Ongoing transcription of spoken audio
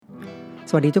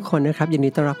สวัสดีทุกคนนะครับยินดี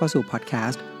ต้อนรับเข้าสู่พอดแ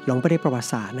คสต์หลงประเด็นปร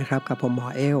ะวัติศาสตร์นะครับกับผมหม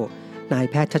อเอลนา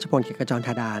ยแพทย์ชัชพลเกียรติกจรธ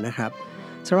าดานะครั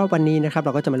บสำหรับวันนี้นะครับเ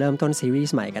ราก็จะมาเริ่มต้นซีรี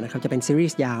ส์ใหม่กันนะครับจะเป็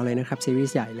นซีรีส์ยาวเลยนะครั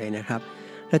บซีรีส์ใหญ่เลยนะครับ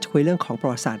เราจะคุยเรื่องของประ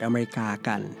วัติศาสตร์อเมริก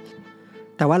ากัน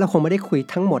แต่ว่าเราคงไม่ได้คุย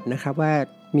ทั้งหมดนะครับว่า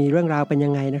มีเรื่องราวเป็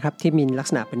นยังไงนะครับที่มีลัก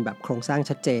ษณะเป็นแบบโครงสร้า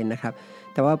งชัดเจนนะครั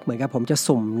บแต่ว่าเหมือนกับผมจะ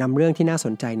สุ่มนำเรื่องที่น่า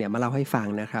สนใจเนี่ยมาเล่าให้ฟั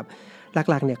งนะครับห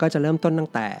ลักๆเนี่ยก็จะเริ่มต้นตั้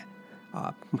งแต่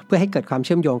เพื่อให้เกิดความ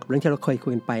เชื่อมโยงกับเรื่องที่เราเค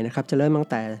ยคุยกันไปนะครับจะเริ่มตั้ง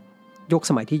แต่ยุค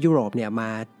สมัยที่ยุโรปเนี่ยม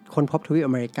าค้นพบทวีป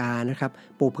อเมริกานะครั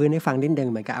บปูพื้นให้ฟังนิดนึ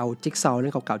งเหมือนกับเอาจิ๊กซอว์เ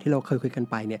รื่องเก่าๆที่เราเคยคุยกั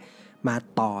นไปเนี่ยมา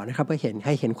ต่อนะครับเพื่อ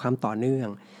ให้เห็นความต่อเนื่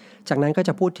องจากนั้นก็จ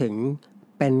ะพูดถึ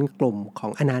งเป็นกลุ่ม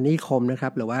ของอาณานิคมนะค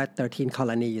รับหรือว่า13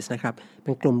 colonies นะครับ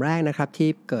เป็นกลุ่มแรกนะครับ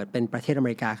ที่เกิดเป็นประเทศอเม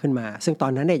ริกาขึ้นมาซึ่งตอ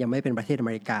นนั้นเนี่ยยังไม่เป็นประเทศอเ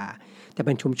มริกาแต่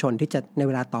เป็นชุมชนที่จะใน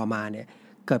เวลาต่อมาเนี่ย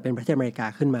เกิดเป็นประเทศอเมริก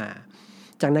าขึ้นม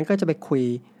าจากนั้นก็จะไปคุ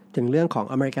ยถึงเรื่องของ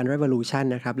American Revolution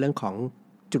นะครับเรื่องขอ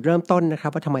งจุดเริ่มต้นนะ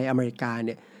ครับว่าทำไมอเมริกา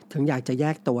เนี่ยถึงอยากจะแย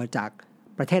กตัวจา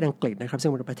กประเทศอังกฤษนะครับซึ่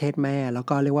งเป็นประเทศแม่แล้ว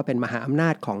ก็เรียกว่าเป็นมหาอำน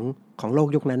าจของโ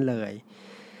ลกยุคนั้นเลย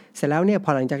เสร็จแล้วเนี่ย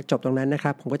พอหลังจากจบตรงนั้นนะ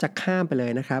ครับผมก็จะข้ามไปเล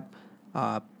ยนะครั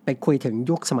บไปคุยถึ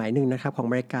งยุคสมัยหนึ่งนะครับของ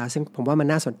อเมริกาซึ่งผมว่ามั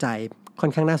นน่าสนใจค่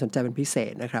อนข้างน่าสนใจเป็นพิเ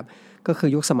ศษนะครับก็คื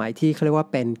อยุคสมัยที่เขาเรียกว่า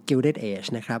เป็น Gilded Age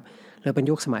นะครับหรือเป็น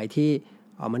ยุคสมัยที่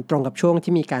มันตรงกับช่ว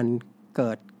งที่มีการเ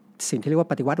กิดสิ่งที่เรียกว่า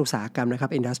ปฏิวัติอุตสาหกรรมนะครับ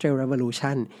Industrial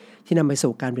Revolution ที่นำไ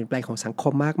ปสู่การเปลี่ยนแปลงของสัง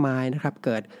คมมากมายนะครับ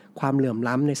เกิดความเหลื่อ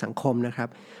มล้ำในสังคมนะครั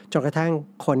บจนกระทั่ง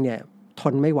คนเนี่ยท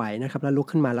นไม่ไหวนะครับแล้วลุก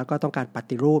ขึ้นมาแล้วก็ต้องการป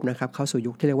ฏิรูปนะครับเข้าสู่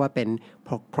ยุคที่เรียกว่าเป็น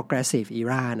Progressive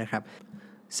Era นะครับ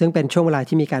ซึ่งเป็นช่วงเวลา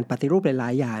ที่มีการปฏิรูปหลาย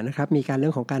ๆอย่างนะครับมีการเ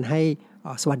รื่องของการให้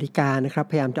สวัสดิการนะครั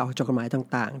บพยายามจะออกกฎหมาย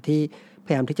ต่างๆที่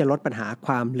พยายามที่จะลดปัญหาคว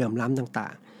ามเหลื่อมล้ำต่าง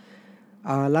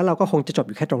ๆแล้วเราก็คงจะจบ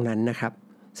อยู่แค่ตรงนั้นนะครับ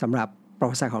สำหรับปร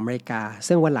ะวัติศาสตร์ของอเมริก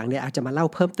าซึ่งวันหลังเนี่ยอาจจะมาเล่า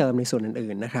เพิ่มเติมในส่ว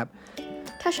นอื่นๆนะครับ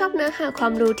ถ้าชอบเนื้อหาค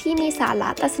วามรู้ที่มีสาร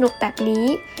ะแต่สนุกแบ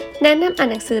บนี้แนะนำอ่า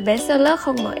นหนังสือเบสเซลเลอร์ข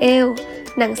องหมอเอล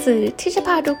หนังสือที่จะ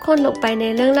พาทุกคนลงไปใ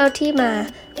นเรื่องเล่าที่มา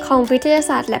ของวิทยา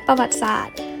ศาสตร์และประวัติศาสต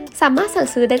ร์สามารถสั่ง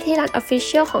ซื้อได้ที่ร้าน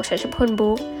Official ของชัชพล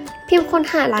บุ๊กพิมพ์ค้น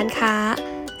หาร้านค้า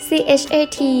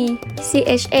CHATCHAPOL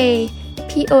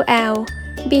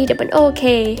BOOK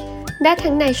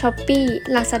ได้ทั้งใน Shopee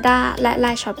Lazada และ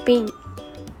Line Shopping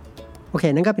โอ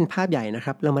เคนั่นก็เป็นภาพใหญ่นะค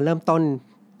รับเรามาเริ่มต้น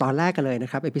ตอนแรกกันเลยนะ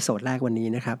ครับเอพิโซดแรกวันนี้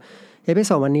นะครับเอพิโซ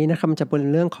ดวันนี้นะครับมันจะ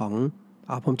เป็นเรื่องขอ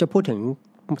งผมจะพูดถึ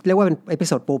งเรียกว่าเป็นเอพิโ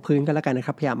ซดปูพื้นกันแล้วกันนะ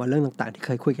ครับพยายามเอาเรื่องต่างๆที่เ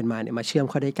คยคุยกันมาเนี่ยมาเชื่อ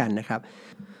มเข้าด้วยกันนะครับ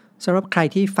สำหรับใค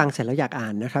รที่ฟังเสร็จแล้วอยากอ่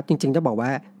านนะครับจริงๆจะบอกว่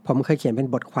าผมเคยเขียนเป็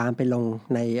นบทความไปล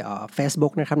งใน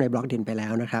Facebook นะครับในบล็อกดินไปแล้ว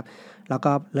นะครับแล้ว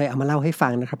ก็เลยเอามาเล่า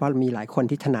ให้ฟังนะครับเพราะมีหลายค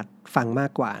นที่ถนัดฟังม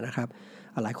ากกว่านะครับ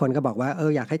หลายคนก็บอกว่า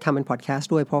อยากให้ทำเป็นพอดแค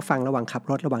สต์ด้วยเพราะฟังระหว่างขั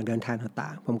บรถระหว่างเดินทา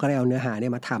งต่างๆผมก็เลยเอาเนื้อหาเนี่ย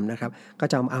มาทำนะครับก็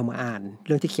จะเอามาอ่านเ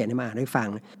รื่องที่เขียนมาอ่านให้ฟั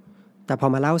งแต่พอ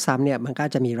มาเล่าซ้ำเนี่ยมั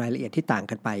นก็จะมีรายละเอียดที่ต่าง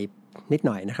กันไปนิด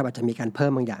หน่อยนะครับอาจจะมีการเ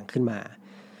พิ่มบางอย่างขึ้นมา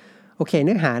โอเค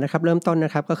เนื้อหานะครับเริ่มต้นน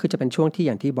ะครับก็คือจะเป็นช่วงที่อ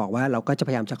ย่างที่บอกว่าเราก็จะ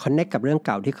พยายามจะคอนเนคกับเรื่องเ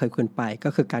ก่าที่เคยคุยไป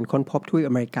ก็คือการค้นพบทวี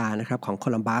ปอเมริกานะครับของโ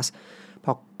คลัมบัสพ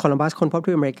อโคลัมบัสค้นพบ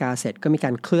ทวีปอเมริกาเสร็จก็มี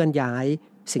การเคลื่อนย้าย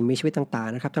สิ่งมีชีวิตต่า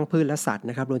งๆนะครับทั้งพืชและสั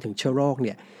ตว์นะครับรวมถึงเชื้อโรคเ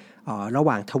นี่ยระ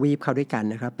หว่างทวีปเข้าด้วยกัน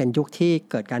นะครับเป็นยุคที่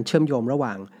เกิดการเชื่อมโยงระ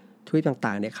หว่างทวี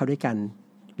ปต่างๆเนี่ยเข้าด้วยกัน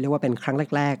เรียกว่าเป็นครั้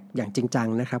งแรกๆอย่างจริงจั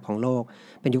งนะครับของโล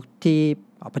กเป็นยุค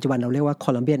ที่ปัจจุบันเราเรียกว่า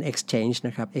Columbian Exchange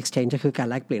นะครับ Exchange ก็คือการ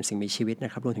แลกเปลี่ยนสิ่งมีชีวิตน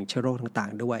ะครับรวมถึงเชื้อโร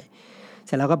คต่างๆด้วยเส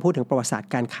ร็จแล้วก็พูดถึงประวัติศาสตร์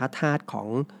การค้าทาสข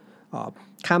อง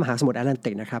ข้ามมหาสมุทรแอตแลนติ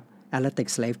กนะครับ Atlantic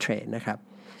Slave Trade นะครับ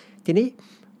ที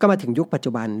นี้ก็มาถึงยุคปัจ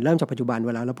จุบันเริ่มจากปัจจุบันเ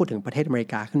วลาเราพูดถึงประเทศอเ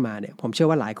มริกาขึ้นมาเนี่ยผมเชื่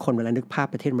อว่าหลายคนเวลานึกภ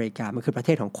าพประเทศอเมริกามันคือประเท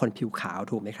ศของคนผิวขาว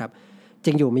ถูกไหมครับ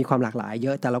จริงอยู่มีความหลากหลายเย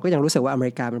อะแต่เราก็ยังรู้สึกว่าอเ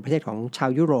มริกาเป็นประเทศของชา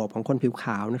วยุโรปของคนผิว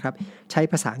ขาวนะครับใช้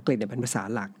ภาษาอังกฤษเนี่ยเป็นภาษ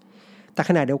าหลักแต่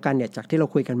ขณะเดียวกันเนี่ยจากที่เร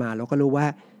าคุยกันมาเราก็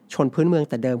รู้ว่าชนพื้นเมือ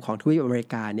งแต่เดิมของทวีปอเมริ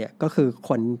กาเนี่ยก็คือ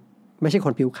คนไม่ใช่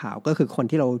คนผิวขาวก็คือค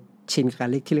นที่เราชินกับการ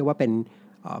เรียกที่เรียกว่า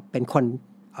เป็นคน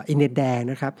อินเดียแดง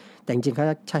นะครับแต่จริงๆเข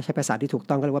าใช้ภาษาที่ถูก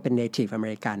ต้องก็เรียกว่าเป็น Native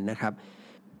American นะครับ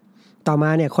ต่อม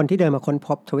าเนี่ยคนที่เดินมาค้น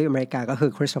พบทวีปอเมริกาก็คือ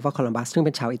คริสโตเฟอร์โคลัมบัสซึ่งเ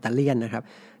ป็นชาวอิตาเลียนนะครั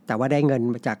บแต่ว่าได้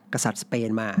เงินมาจากกษัตริย์สเป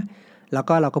นมาแล้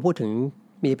วก็เราก็พูดถึง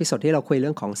มีเอพิโซดที่เราคุยเรื่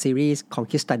องของซีรีส์ของ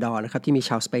คิสตาดอร์นะครับที่มี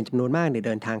ชาวสเปนจำนวนมากเนี่ย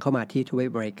เดินทางเข้ามาที่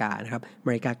ทวีปอเมริกานะครับอ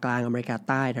เมริกากลางอเมริกาใ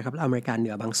ต้นะครับและอเมริกาเห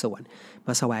นือบางส่วน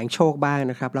มาแสวงโชคบ้า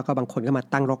งนะครับแล้วก็บางคนก็มา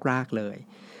ตั้งรกรากเลย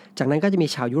จากนั้นก็จ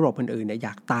ะมีชาวยุโรปอื่นๆเนี่ยอ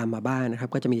ยากตามมาบ้างนะครับ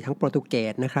ก็จะมีทั้งโปรตุเ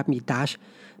กสนะครับมีดั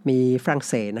ชมีฝรั่ง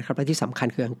เศสนะครับและที่ส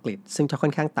ำคัญคืออังกฤษซึ่งจะค่อ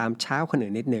นข้างตามเช้าคน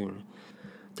อื่นนิดนึง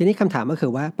ทีนี้คำถามก็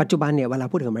คือว่าปัจจุบันเนี่ยเวล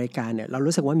าพูดถึงอเมริกาเนี่ยเรา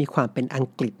รู้สึกว่ามีความเป็นอัง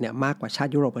กฤษเนี่ยมากกว่าช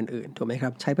าติยุโรปอื่นๆถูกไหมค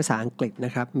รับใช้ภาษาอังกฤษ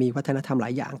นะครับมีวัฒนธรรมหล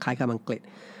ายอย่างคล้ายกับอังกฤ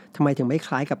ษทำไมถึงไม่ค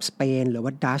ล้ายกับสเปนหรื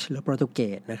อว่าดัชหรือโปรตุ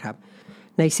เกสนะครั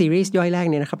บในซีรีส์ย่อยแรก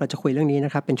เนี่ยนะครับเราจะคุยเรื่องนี้นะ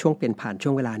ครับเป็นช่วงเปลี่ยนผ่า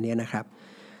นช่วงเวลานี้นะครับ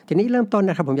ท ทีนี้เริ่มต้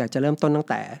นนะครับผมอยากจะเริ่มต้นตั้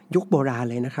งแต่ยุคโบราณ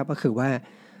เลยนะครับก็คือว่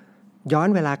าย้อ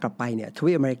นเวลากลับไปเนี่ย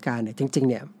ทวีปอเมริกาเนี่ยจริง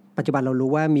ๆเนี่ยปัจจุบันเรารู้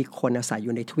ว่ามีคนอาศัย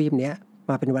อยู่ในทวีป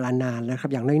นี้มาเป็นเวลานานนะครับ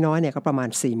อย่างน้อยๆเนี่ยก็ประมาณ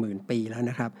 40,000 ปีแล้ว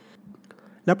นะครับ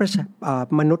แล้ว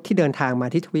มนุษย์ที่เดินทางมา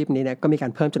ที่ทวีปนี้เนี่ยก็มีก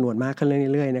ารเพิ่มจำนวนมากขึ้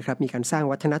นเรื่อยๆนะครับมีการสร้าง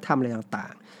วัฒนธรรมอะไรต่าง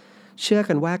ๆเชื่อ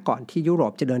กันว่าก่อนที่ยุโ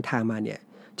รปจะเดินทางมาเนี่ย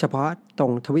เฉพาะต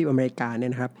รงทวีปอเมริกาเนี่ย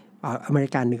นะครับอเ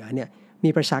มริกาเหนือเนี่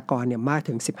ยมีประชากรเนี่ยมากถึ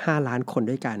ง15 ล้านคน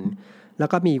ด้วยกันแล้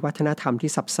วก็มีวัฒนธรรมที่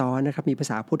ซับซ้อนนะครับมีภ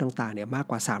าษาพูดต่างๆเนี่ยมา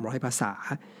กกว่า300ภา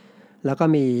ษาแล้วก็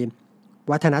มี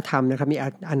วัฒนธรรมนะครับมี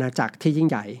อาณาจักรที่ยิ่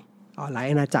งใหญ่หลา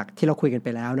ยอาณาจักรที่เราคุยกันไ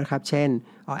ปแล้วนะครับเช่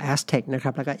นแอสเท็กนะ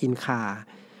ครับแล้วก็อินค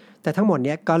าแต่ทั้งหม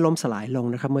ดนี้ก็ล่มสลายล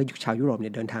งนะครับเมื่อชาวยุโรปเนี่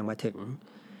ยเดินทางมาถึ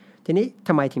งทีนี้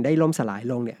ทำไมถึงได้ล่มสลา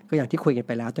ยลงเนี่ยก็อย่างที่คุยกัน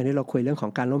ไปแล้วตอนนี้เราคุยเรื่อง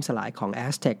ของการล่มสลายของ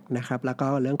แอสเท็กนะครับแล้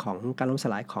วก็เรื่องของการล่ม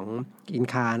สลายของอิน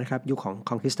คานะครับยุคของ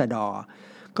คอนคิสตาดอร์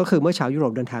ก็คือเมื่อชาวยุโ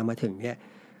รปเดินทางมาถึงเนี่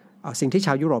ยสิ่งที่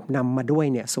ชาวยุโรปนำมาด้วย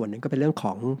เนี่ยส่วนหนึ่งก็เป็นเรื่อง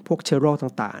ของพวกเชื้อโรค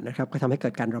ต่างๆนะครับก็ทำให้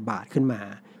เกิดการระบาดขึ้น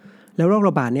มาแล้วโร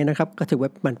คระบาดเนี่ยนะครับก็ถือว่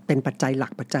ามันเป็นปัจจัย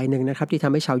หลักปัจจัยหนึ่งนะครับที่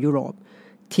ทำให้ชาวยุโร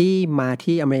ปที่มา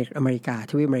ที่อเมริกา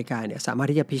ทวีปอเมริกาเนี่ยสามารถ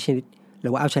ที่จะพิชิตหรือ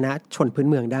ว่าเอาชนะชนพื้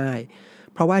นเมือง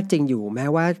ได้เพราะว่าจริงอยู่แม้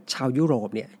ว่าชาวยุโร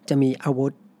ปเนี่ยจะมีอา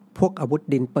วุ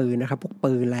ธดินปืนนะครับพวก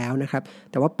ปืนแล้วนะครั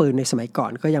บแต่ว่าปืนในสมัยก่อน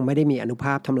ก็ยังไม่ได้มีอานุภ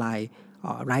าพทำลา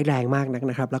ยร้ายแรงมากนัก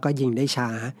นะครับแล้วก็ยิงได้ช้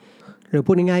าหรื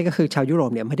อพูดง่ายๆก็คือชาวยุโ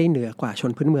รปเนี่ยไม่ได้เหนือกว่า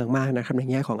ชนพื้นเมืองมากนะครับใน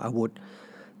แง่ของอาวุ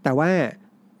ธแต่ว่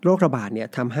าโรคระบาดเนี่ย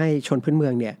ทำให้ชนพื้นเ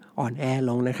มืองเนี่ยอ่อนแ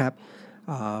อลงนะครั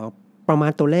บประมา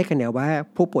ณตัวเลขกันเนี่ยว่า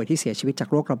ผู้ป่วยที่เสียชีวิตจ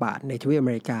ากโรคระบาดในทวีปอเ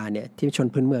มริกาเนี่ยที่ช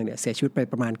นพื้นเมืองเนี่ยเสียชีวิตไป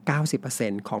ประมาณ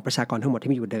 90% ของประชากรทั้งหมดที่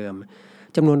มีอยู่เดิม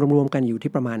จำนวนรวมๆกันอยู่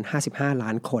ที่ประมาณ55 ล้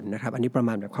านคนนะครับอันนี้ประม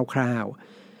าณแบบคร่าว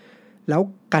ๆแล้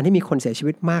วการที่มีคนเสี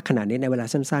ยชีวิตมากขนาดนี้ในเวลา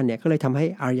สั้นๆเนี่ยก็เลยทำให้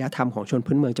อารยธรรมของช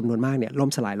นพื้นเมืองจำนวนมากเนี่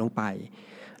ยล่มสลายลงไป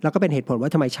แล้วก็เป็นเหตุผลว่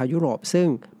าทำไมชาวยุโรปซึ่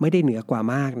งไม่ได้เหนือกว่า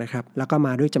มากนะครับแล้วก็ม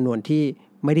าด้วยจำนวน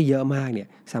ที่ไม่ได้เยอะมากเนี่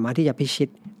ยสามารถที่จะพิชิ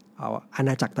ตอาณ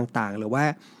าจักรต่างๆหรือว่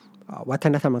าวัฒ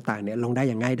นธรรมต่างๆเนี่ยลงได้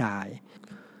อย่างง่ายดาย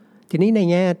ทีนี้ใ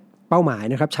นแง่เป้าหมาย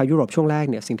นะครับชาวยุโรปช่วงแร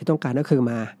กเนี่ยสิ่งที่ต้องการก็คื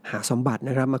อมาหาส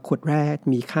มบัตินะครับมาขุด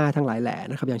แร่มีค่าทั้งหลายแหล่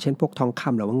นะครับอย่างเช่นพวกทองค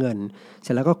ำหรือว่าเงินเส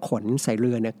ร็จแล้วก็ขนใส่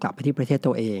เรือเนี่ยกลับไปที่ประเทศ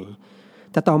ตัวเอง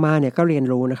แต่ต่อมาเนี่ยก็เรียน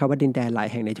รู้นะครับว่าดินแดนหลาย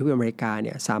แห่งในทวีปอเมริกาเ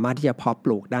นี่ยสามารถที่จะเพาะป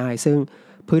ลูกได้ซึ่ง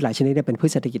พืชหลายชนิดเนี่ยเป็นพื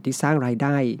ชเศรษฐกิจที่สร้างราย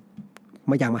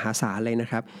ได้มาอย่างมหาศาลเลยน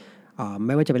ะครับไ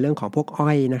ม่ว่าจะเป็นเรื่องของพว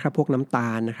กอ้อยนะครับพวกน้ำต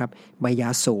าลนะครับใบ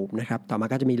ยาสูบนะครับต่อมา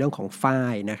ก็จะมีเรื่องขอ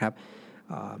งฝ้ายนะครั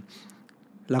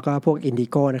บแล้วก็พวกอิ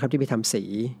นดิโก้นะครับที่ไปท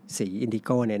ำสีอินดิ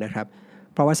โก้เนี่ยนะครับ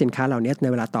เพราะว่าสินค้าเหล่านี้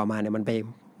ในเวลาต่อมาเนี่ยมันไ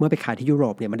ปเมื่อไปขายที่ยุ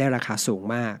โรปเนี่ยมันได้ราคาสู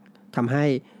งมากทำ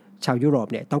ให้ชาวยุโร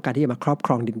ปเนี่ยต้องการที่จะมาครอบคร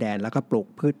องดินแดนแล้วก็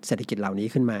ปลูกพืชเศรษฐกิจเหล่า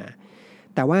นี้ขึ้นม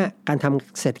าแต่ว่าการทำ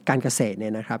การเกษตรเนี่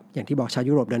ยนะครับอย่างที่บอกชา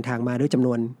วยุโรปเดินทางมาด้วยจำน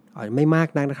วนไม่ม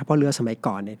ากนักนะครับเพราะเรือสมัย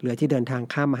ก่อนเนี่ยเรือที่เดินทา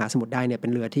งข้ามมหาสมุทรได้เนี่ยเป็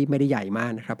นเรือที่ไม่ได้ใหญ่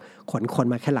มากนะครับขนค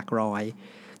นมาแค่หลักร้อย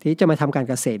ที่จะมาทำการ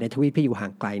เกษตรในทวีปที่อยู่ห่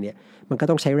างไกลเนี่ยมั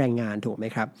นก็ต้องใช้แรงงานถูกไหม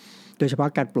ครับโดยเฉพาะ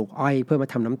การปลูกอ้อยเพื่อมา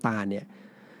ทำน้ำตาลเนี่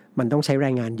ยมันต้องใช้แ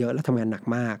รงงานเยอะและทำงานหนั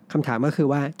กมากคำถามก็คือ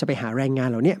ว่าจะไปหาแรงงา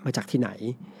นเหล่านี้มาจากที่ไ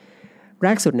หนแร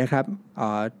กสุดนะครับ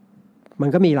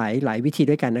มันก็มีหลา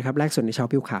ยวิธีด้วยกันนะครับแรกสุดในชา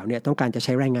วผิวขาวเนี่ยต้องการจะใ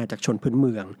ช้แรงงานจากชนพื้นเ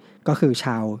มืองก็คือช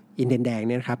าวอินเดียนแดงเ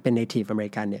นี่ยนะครับเป็น Native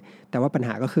American เนี่ยแต่ว่าปัญ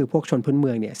หาก็คือพวกชนพื้น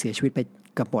เมืองเนี่ยเสียชีวิตไ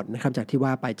ปเกือบหมดนะครับจาก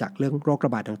ที่ว่าไปจากเรื่องโรคระ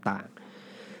บาดต่า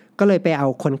งๆก็เลยไปเ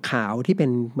อาคนขาวที่เป็น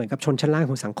เหมือนกับชนชั้นล่า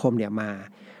งของสังคมเนี่ยมา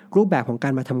รูปแบบของก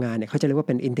ารมาทำงานเนี่ยเขาจะเรียกว่าเ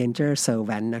ป็น indentured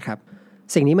servant นะครับ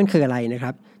สิ่งนี้มันคืออะไรนะค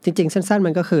รับจริงๆสั้น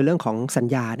ๆมันก็คือเรื่องของสั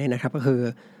ญญาเนี่ยนะครับก็คื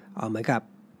อเหมือนกับ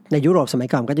ในยุโรปสมั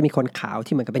ยก่อนก็จะมีคนขาว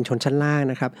ที่เหมือนกับเป็นชนชั้นล่าง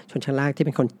นะครับชนชั้นล่างที่เ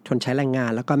ป็นคนชนใช้แรงง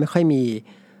านแล้วก็ไม่ค่อ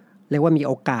ยมีเรียกว่ามีโ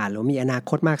อกาสหรือมีอน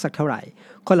าคตมากสักเท่าไ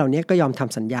หร่คนเหล่านี้ก็ยอมทำ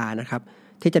สัญญานะครั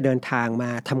บที่จะเดินทางม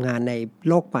าทำงานใน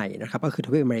โลกใหม่นะครับก็คือ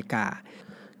ทวีปอเมริก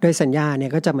าโดยสัญญาเนี่ย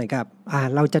ก็จะเหมือนกั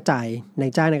บเราจะจ่าย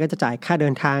ในจ้างเนี่ยก็จะจ่ายค่า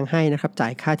เดินทางให้นะครับจ่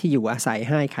ายค่าที่อยู่อาศั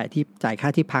ยให้จ่ายค่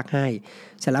าที่พักให้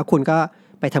เสร็จแล้วคุณก็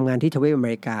ไปทำงานที่ทวีปอเ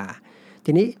มริก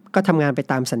าทีนี้ก็ทำงานไ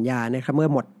ปตามสัญญานะครับเมื่อ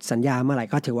หมดสัญญาเมื่อไ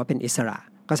หร่ก็ถือว่าเป็นอิสระ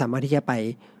ก็สามารถที่จะไ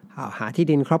ปหาที่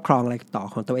ดินครอบครองอะไรต่อ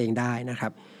ของตัวเองได้นะ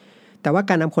ครับแต่ว่า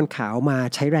การนำคนขาวมา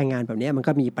ใช้แรงงานแบบนี้มัน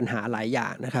ก็มีปัญหาหลายอย่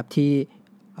างนะครับ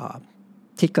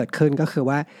ที่เกิดขึ้นก็คือ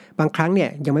ว่าบางครั้งเนี่ย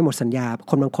ยังไม่หมดสัญญา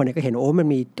คนบางคนเนี่ยก็เห็นมั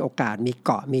นมีโอกาสมี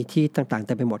เกาะมีที่ต่างๆ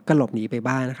เต็มไปหมดก็หลบหนีไ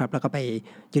ปบ้านนะครับแล้วก็ไ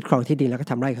ปยึดครองที่ดินแล้วก็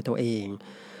ทำไร่ของตัวเอง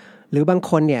หรือบา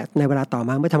งคนเนี่ยในเวลาต่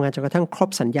อมาเมื่อทำงานจนกระทั่งคร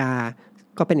บสัญญา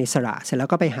ก็เป็นอิสระเสร็จแล้ว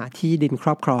ก็ไปหาที่ดินคร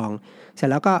อบครองเสร็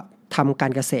จแล้วก็ทำก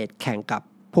ารเกษตรแข่งกับ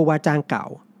ผู้ว่าจ้าง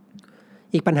เก่า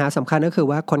อีกปัญหาสำคัญก็คือ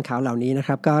ว่าคนขาวเหล่านี้นะ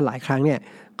ครับก็หลายครั้งเนี่ย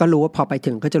ก็รู้ว่าพอไป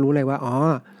ถึงก็จะรู้เลยว่า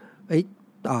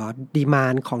ดี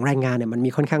มานด์ของแรงงานเนี่ยมัน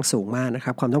มีค่อนข้างสูงมากนะ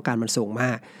ครับความต้องการมันสูงม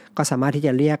ากก็สามารถที่จ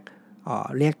ะเรียก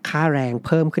เรียกค่าแรงเ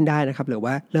พิ่มขึ้นได้นะครับหรือ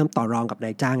ว่าเริ่มต่อรองกับน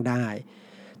ายจ้างได้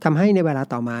ทำให้ในเวลา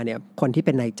ต่อมาเนี่ยคนที่เ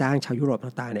ป็นนายจ้างชาวยุโรป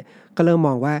ต่างๆเนี่ยก็เริ่มม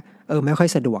องว่าไม่ค่อย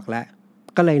สะดวกแล้ว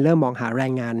ก็เลยเริ่มมองหาแร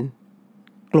งงาน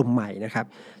กลุ่มใหม่นะครับ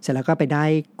เสร็จแล้วก็ไปได้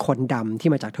คนดำที่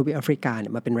มาจากทวีปแอฟริกาเนี่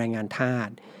ยมาเป็นแรงงานทาส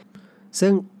ซึ่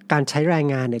งการใช้แรง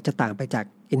งานเนี่ยจะต่างไปจาก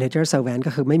indentured servant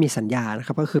ก็คือไม่มีสัญญานะค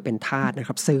รับก็คือเป็นทาสนะค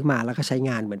รับซื้อมาแล้วก็ใช้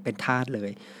งานเหมือนเป็นทาสเลย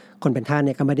คนเป็นทาสเ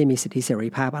นี่ยก็ไม่ได้มีสิทธิเส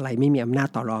รีภาพอะไรไม่มีอำนาจ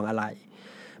ต่อรองอะไร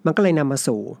มันก็เลยนำมา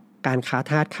สู่การค้า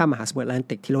ทาสข้ามมหาสมุทรแอตแลน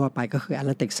ติกที่เรียกว่าไปก็คือ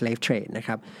Atlantic Slave Trade นะค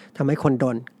รับทำให้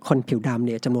คนผิวดำเ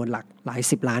นี่ยจำนวนหลาย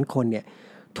10ล้านคนเนี่ย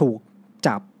ถูก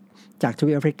จับจากท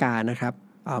วีปแอฟริกานะครับ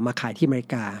มาขายที่อเมริ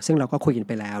กาซึ่งเราก็คุยกันไ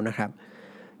ปแล้วนะครับ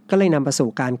ก็เลยนำไปสู่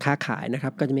การค้าขายนะครั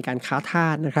บก็จะมีการค้าทา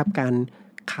สนะครับการ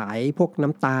ขายพวกน้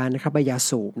ำตาลนะครับใบยา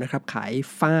สูบนะครับขาย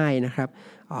ฝ้ายนะครับ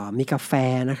มีกาแฟ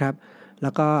นะครับแล้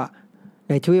วก็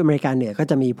ในทวีปอเมริกาเนี่ยก็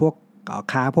จะมีพวก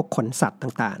ค้าพวกขนสัตว์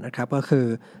ต่างๆนะครับก็คือ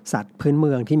สัตว์พื้นเ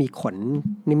มืองที่มีขน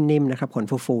นิ่มๆนะครับขน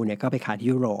ฟูๆเนี่ยก็ไปขายที่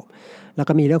ยุโรปแล้ว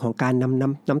ก็มีเรื่องของการน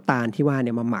ำน้ำตาลที่ว่าเ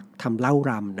นี่ยมาหมักทำเหล้า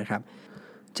รำนะครับ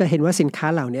จะเห็นว่าสินค้า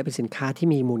เหล่านี้เป็นสินค้าที่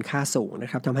มีมูลค่าสูงน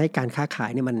ะครับทำให้การค้าขา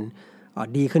ยเนี่ยมัน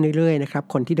ดีขึ้นเรื่อยๆนะครับ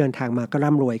คนที่เดินทางมาก็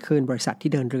ร่ำรวยขึ้นบริษัท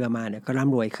ที่เดินเรือมาเนี่ยก็ร่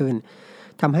ำรวยขึ้น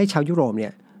ทำให้ชาวยุโรปเนี่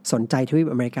ยสนใจทวีป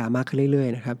อเมริกามากขึ้นเรื่อย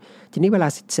ๆนะครับทีนี้เวลา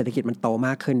เศรษฐกิจมันโตม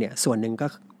ากขึ้นเนี่ยส่วนหนึ่งก็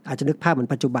อาจจะนึกภาพเหมือน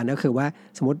ปัจจุบันก็คือว่า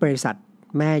สมมติบริษัท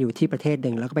แม่อยู่ที่ประเทศห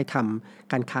นึ่งแล้วก็ไปท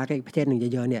ำการค้ากับอีกประเทศหนึ่ง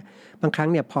เยอะๆเนี่ยบางครั้ง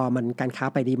เนี่ยพอมันการค้า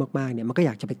ไปดีมากๆเนี่ยมันก็อ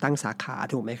ยากจะไปตั้งสาขา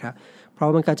ถูกไหมครับเพราะ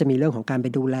มันก็จะมีเรื่องของการไป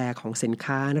ดูแลของสิน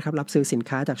ค้านะครับรับซื้อสิน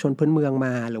ค้าจากชนพื้นเมืองม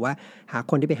าหรือว่าหา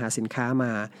คนที่ไปหาสินค้าม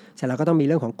าเสร็จแล้วก็ต้องมีเ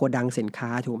รื่องของโกดังสินค้า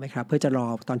ถูกไหมครับเพื่อจะรอ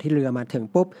ตอนที่เรือมาถึง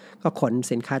ปุ๊บก็ขน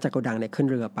สินค้าจากโกดังเนี่ยขึ้น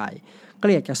เรือไปก็เ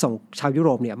ลยอยากจะส่งชาวยุโร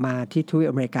ปเนี่ยมาที่ทวีป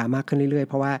อเมริกามากขึ้นเรื่อยๆ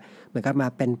เพราะว่าเหมือนกับมา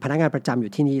เป็นพนักงานประจำอ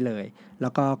ยู่ที่นี่เลยแล้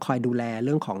วก็คอยดูแลเ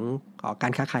รื่องของกา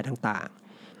รค้าขายต่าง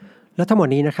ๆแล้วทั้งหมด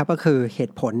นี้นะครับก็คือเห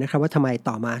ตุผลนะครับว่าทำไม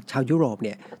ต่อมาชาวยุโรปเ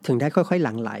นี่ยถึงได้ค่อยๆห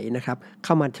ลั่งไหลนะครับเ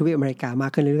ข้ามาทวีปอเมริกามา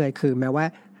กขึ้นเรื่อยๆคือแม้ว่า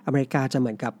อเมริกาจะเห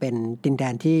มือนกับเป็นดินแด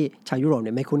นที่ชาวยุโรปเ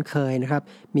นี่ยไม่คุ้นเคยนะครับ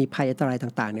มีภัยอันตราย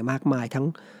ต่างๆเนี่ยมากมายทั้ง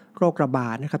โรคระบา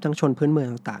ดนะครับทั้งชนพื้นเมือง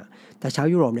ต่างๆแต่ชาว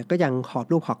ยุโรปเนี่ยก็ยังหอบ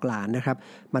ลูกหอบหลานนะครับ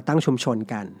มาตั้งชุมชน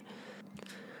กัน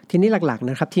ทีนี้หลักๆ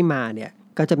นะครับที่มาเนี่ย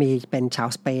ก็จะมีเป็นชาว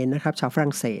สเปนนะครับชาวฝ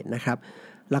รั่งเศสนะครับ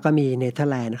แล้วก็มีเนเธอ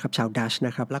ร์แลนด์นะครับชาวดัชน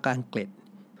ะครับแล้วก็อังกฤษ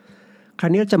ครา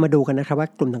วนี้เราจะมาดูกันนะครับว่า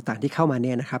กลุ่มต่างๆที่เข้ามาเ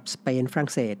นี่ยนะครับสเปนฝรั่ง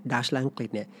เศสดัชและอังกฤษ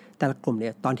เนี่ยแต่ละกลุ่มเนี่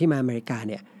ยตอนที่มาอเมริกา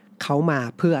เนี่ยเขามา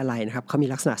เพื่ออะไรนะครับเขามี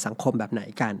ลักษณะสังคมแบบไหน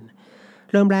กัน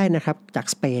เริ่มแรกนะครับจาก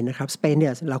สเปนนะครับสเปนเนี่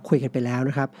ยเราคุยกันไปแล้ว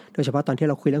นะครับโดยเฉพาะตอนที่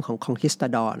เราคุยเรื่องของคอนคิสตา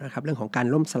ดอร์นะครับเรื่องของการ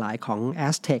ล่มสลายของแอ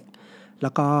สเท็กแล้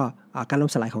วก็การล่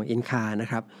มสลายของอินคานะ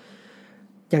ครับ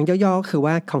อย่างย่อๆคือ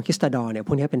ว่าคอนคิสตาดอร์เนี่ยพ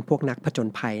วกนี้เป็นพวกนักผจญ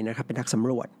ภัยนะครับเป็นนักสำ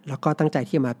รวจแล้วก็ตั้งใจ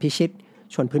ที่จะมาพิชิต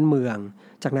ชนพื้นเมือง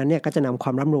จากนั้นเนี่ยก็จะนำคว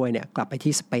ามร่ำรวยเนี่ยกลับไป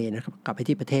ที่สเปนนะครับกลับไป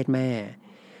ที่ประเทศแม่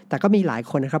แต่ก็มีหลาย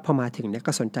คนนะครับพอมาถึงเนี่ย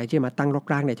ก็สนใจที่จะมาตั้งรก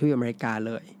รากในทวีปอเมริกาเ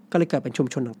ลยก็เลยเกิดเป็นชุม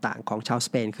ชนต่างๆของชาวส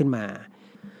เปนขึ้นมา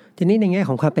ทีนี้ในแง่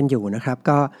ของความเป็นอยู่นะครับ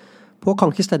ก็พวกคอ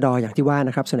นคิสตาดอร์อย่างที่ว่า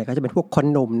นะครับส่วนใหญ่ก็จะเป็นพวกคน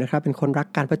หนุ่มนะครับเป็นคนรัก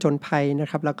การผจญภัยนะ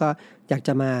ครับแล้วก็อยากจ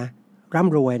ะมาร่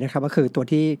ำรวยนะครับก็คือตัว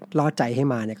ที่ล่อใจให้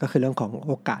มาเนี่ยก็คือเรื่องของโ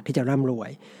อกาสที่จะร่ำรวย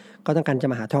ก็ต้องการจะ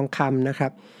มาหาทองคำนะครั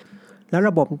บแล้ว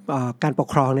ระบบการปก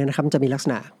ครองเนี่ยนะครับจะมีลักษ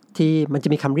ณะที่มันจะ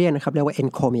มีคำเรียกนะครับเรียกว่า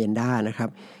encomienda นะครับ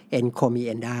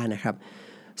encomienda นะครับ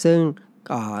ซึ่ง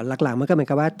หลักๆมันก็เหมือน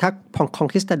กับว่าถ้าคอน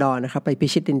คิสตาดอร์นะครับไปพิ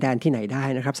ชิตดินแดนที่ไหนได้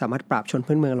นะครับสามารถปราบชน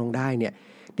พื้นเมืองลงได้เนี่ย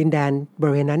ดินแดนบ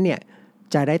ริเวณนั้นเนี่ย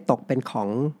จะได้ตกเป็นของ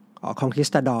คอนคิส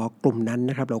ตาดอร์กลุ่มนั้น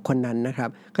นะครับหรือคนนั้นนะครับ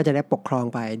ก็จะได้ปกครอง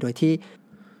ไปโดยที่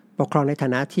ปกครองในฐา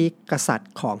นะที่กษัตริ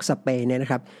ย์ของสเปนเนี่ยน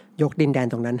ะครับยกดินแดน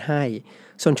ตรงนั้นให้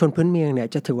ส่วนชนพื้นเมืองเนี่ย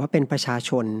จะถือว่าเป็นประชา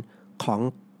ชนของ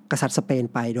กษัตริย์สเปน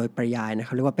ไปโดยปริยายนะค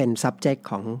รับเรียกว่าเป็น subject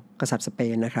ของกษัตริย์สเป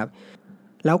นนะครับ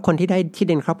แล้วคนที่ได้ที่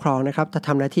ดินครอบครองนะครับจะท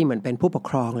ำหน้าที่เหมือนเป็นผู้ปก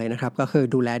ครองเลยนะครับก็คือ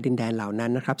ดูแลดินแดนเหล่านั้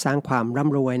นนะครับสร้างความร่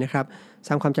ำรวยนะครับส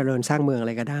ร้างความเจริญสร้างเมืองอะไ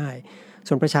รก็ได้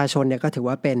ส่วนประชาชนเนี่ยก็ถือ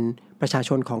ว่าเป็นประชาช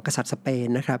นของกษัตริย์สเปน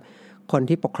นะครับคน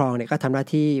ที่ปกครองเนี่ยก็ทำหน้า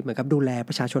ที่เหมือนกับดูแลป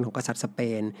ระชาชนของกษัตริย์สเป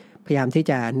นพยายามที่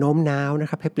จะโน้มน้าวนะ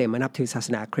ครับให้เปลี่ยนมานับถือศาส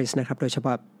นาคริสต์นะครับโดยเฉพ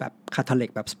าะแบบคาทอลิ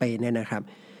กแบบสเปนเนี่ยนะครับ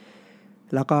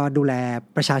แล้วก็ดูแล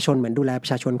ประชาชนเหมือนดูแลประ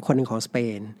ชาชนคนหนึ่งของสเป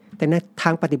นแต่ในท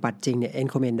างปฏิบัติจริงเนี่ยเอ็น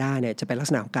โคเมนดาเนี่ยจะเป็นลัก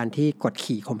ษณะของการที่กด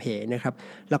ขี่ข่มเหงนะครับ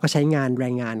แล้วก็ใช้งานแร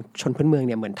งงานชนพื้นเมืองเ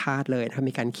นี่ยเหมือนทาสเลยนะครับ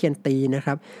มีการเฆี่ยนตีนะค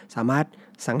รับสามารถ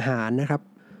สังหารนะครับ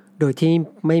โดยที่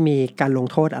ไม่มีการลง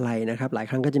โทษอะไรนะครับหลาย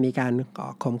ครั้งก็จะมีการ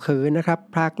ข่มขืนนะครับ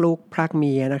พรากลูกพรากเ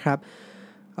มียนะครับ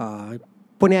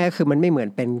พวกนี้ก็คือมันไม่เหมือน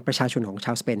เป็นประชาชนของช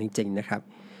าวสเปนจริงๆนะครับ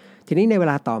ทีนี้ในเว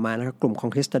ลาต่อมานะครับกลุ่มคอ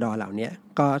นคิสตาดอร์เหล่านี้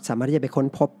ก็สามารถที่จะไปค้น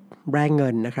พบแร่เงิ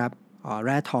นนะครับ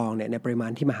แร่ทองเนี่ยในปริมา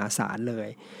ณที่มหาศาลเล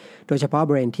ยโดยเฉพาะบ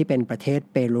ริเวณที่เป็นประเ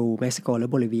ทศเปรูเม็กซิโกแล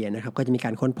ะโบลิเวียนะครับก็จะมีก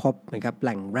ารค้นพบเหมือนกับแห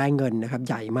ล่งแร่เงินนะครับ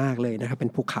ใหญ่มากเลยนะครับเป็น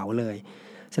ภูเขาเลย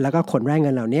เสร็จแล้วก็ขนแร่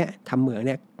เงินเหล่านี้ทำเหมือง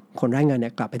เนี่ยขนแร่เงินเนี่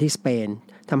ยกลับไปที่สเปน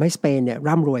ทำให้สเปนเนี่ย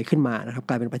ร่ำรวยขึ้นมานะครับ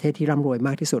กลายเป็นประเทศที่ร่ำรวยม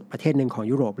ากที่สุดประเทศหนึ่งของ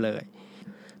ยุโรปเลย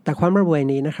แต่ความร่ำรว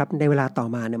ยนี้นะครับในเวลาต่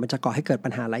อมาเนี่ยมันจะก่อให้เกิ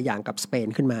ดปัญหาหลายอย่างกับสเ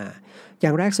ปนขึ้นมา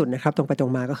อย่างแรกสุดนะครับตรงไปตร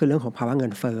งมาก็คือเรื่องของภาวะเ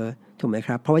งินเฟ้อถูกไห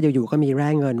มครับเพราะว่าอยู่ๆก็มี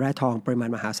แร่เงินแร่ทองปริมา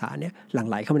ณมหาศาลเนี่ยหลั่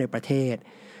งไหลเข้ามาในประเทศ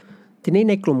ที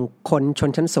นี้ในกลุ่มคน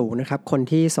ชนชั้นสูงนะครับค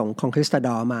นที่ส่งคอนควิสตา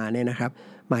ดอร์มาเนี่ยนะครั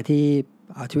บมาที่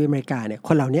ทวีปอเมริกาเนี่ย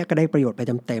คนเหล่านี้ก็ได้ประโยชน์ไ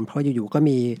ปเต็มๆเพราะอยู่ๆก็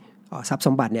มีทรัพย์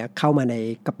สมบัติเนี่ยเข้าม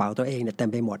าในกระเป๋าตัวเองเนี่ยเต็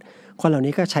มไปหมดคนเหล่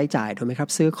านี้ก็ใช้จ่ายถูกไหมครั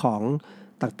บซื้อของ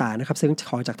ต่างๆนะครับซื้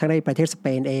อของจากทั้งในประเทศส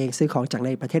เปนเองซื้อของจาก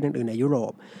ในประเทศอื่นๆในยุโ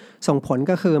รปส่งผ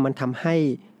ลก็คือมันทำให้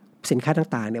สินค้า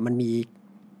ต่างๆเนี่ยมั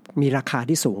นมีราค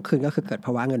าที่สูงขึ้นก็คือเกิด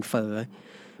ภาวะเงินเฟ้อ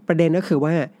ประเด็นก็คือ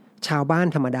ว่าชาวบ้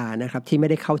านธรรมดานะครับที่ไม่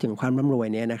ได้เข้าถึงความร่ำรวย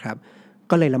เนี่ยนะครั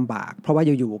บก็เลยลำบากเพราะว่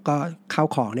าอยู่ๆก็ข้าว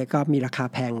ของเนี่ยก็มีราคา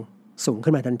แพงสูง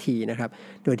ขึ้นมาทันทีนะครั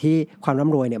บโดยที่ควา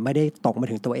มร่ำรวยเนี่ยไม่ได้ตกมา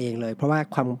ถึงตัวเองเลยเพราะว่า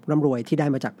ความร่ำรวยที่ได้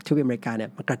มาจากทวีปอเมริกาเนี่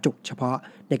ยมันกระจุกเฉพา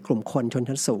ะในกลุ่มคนชน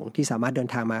ชั้นสูงที่สามารถเดิน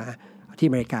ทางมาที่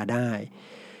อเมริกาได้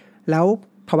แล้ว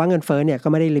ภาวะเงินเฟ้อเนี่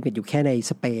ยก็ไม่ได้ลิมิตอยู่แค่ใ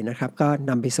นสเปนนะครั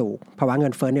บก็นำไปสู่ภาวะ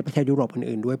เงินเฟ้อในประเทศยุโร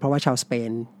ปอื่นๆด้วยเพราะว่าชาวสเป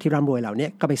นที่ร่ำรวยเหล่านี้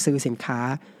ก็ไปซื้อสิ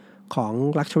นค้า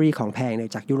ของลักชัวรี่ของแพงเนี่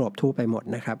ยจากยุโรปทั่วไปหมด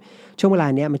นะครับช่วงเว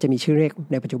ลานี้มันจะมีชื่อเรีย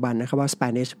กในปัจจุบันนะครับว่า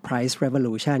Spanish Price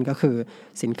Revolution ก็คื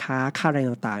อสินค้าค่าแร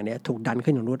งต่างๆเนี่ยถูกดั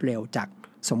นขึ้นอย่างรวดเร็วจาก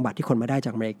สมบัติที่คนมาได้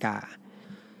จากอเมริกา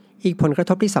อีกผลกระ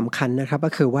ทบที่สำคัญนะครับก็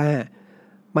คือว่า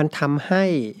มันทำให้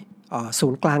ศู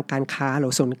นย์กลางการค้าห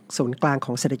รือศูนย์กลาง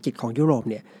ของเศรษฐกิจของยุโร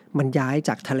ปเนี่ยมันย้ายจ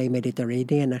ากทะเลเมดิเตอร์เรเ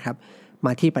นียนนะครับ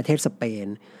มาที่ประเทศสเป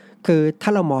นคือถ้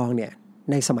าเรามองเนี่ย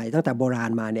ในสมัยตั้งแต่โบร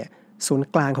าณมาเนี่ยศูนย์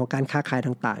กลางของการค้าขาย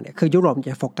ต่างๆเนี่ยคือยุโรป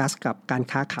จะโฟกัสกับกา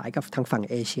รค้าขายกับทางฝั่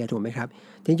งเอเชียถูกไหมครั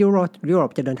บที่ยุโร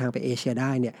ปจะเดินทางไปเอเชีย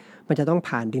ได้เนี่ยมันจะต้อ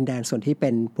งผ่านดินแดนส่วนที่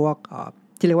เป็นพว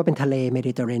กที่เรียกว่าเป็นทะเลเม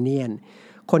ดิเตอร์เรเนียน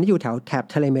คนที่อยู่แถบ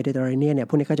ทะเลเมดิเตอร์เรเนียนเนี่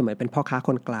ยพวกนี้ก็จะเหมือนเป็นพ่อค้าค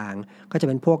นกลางก็จ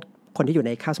ะเป็นพวกคนที่อ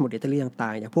ยู่ในคาบสมุทรอิต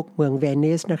าลีต่างๆอย่างพวกเมืองเ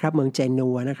วนิสนะครับเมืองเ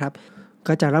จนัวนะครับ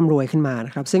ก็จะร่ำรวยขึ้นมา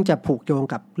นะครับซึ่งจะผูกโยง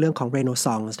กับเรื่องของเรเน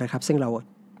ซองส์นะครับซึ่งเ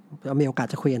รามีโอกา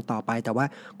สจะคุยกันต่อไปแต่ว่า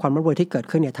ความร่ำรวยที่เกิ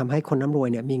ดขึ้นเนี่ยทำให้คนร่ำรว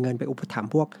ยเนี่ยมีเงินไปอุปถัมภ์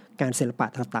พวกงานศิลป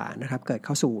ะต่างๆนะครับเกิด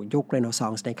เข้าสู่ยุคเรเนซอ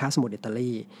งส์ในคาบสมุทรอิต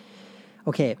าลีโ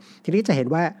อเคทีนี้จะเห็น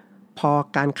ว่าพ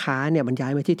อการค้าเนี่ยมั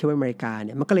นย้ายมาที่ทวีปอเมริกาเ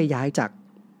นี่ยมันก็เลยย้ายจา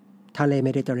กทะเลเ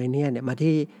มดิเตอร์เรเนียนเนี่ยมา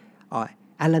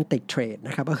ที่แอตแลนติกเทรด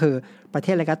นะครับก็คือประเท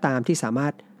ศอะไรก็ตามที่สามาร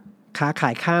ถค้า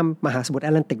ขายข้ามมหาสมุทรแ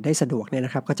อตแลนติกได้สะดวกเนี่ยน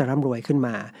ะครับก็จะร่ำรวยขึ้นม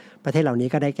าประเทศเหล่า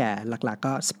นี้ก็ได้แก่หลักๆ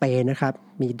ก็สเปนนะครับ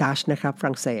มีดัชนะครับฝ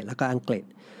รั่งเศสแล้วก็อังกฤ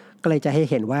ษก็เลยจะ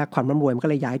ให้เห็นว่าความร่ำรวยมั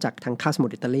นก็เลยย้ายจากทางคาบสมุ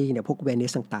ทรอิตาลีเนี่ยพวกเวนิ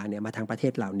สต่างๆเนี่ยมาทางประเ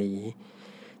ทศเหล่านี้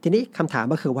ทีนี้คำถาม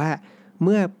ก็คือว่า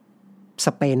เมื่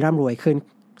อสเปนร่ำรวยขึ้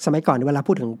นสมัยก่อนเวล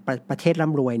าพูดถึงประเท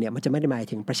ศร่ำรวยเนี่ยมันจะไม่ได้หมา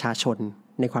ยถึงประชาช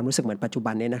นในความรู้สึกเหมือนปัจจุ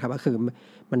บันนี้นะครับก็คื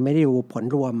อมันไม่ได้ดูผล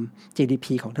รวม GDP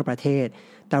ของทั้งประเท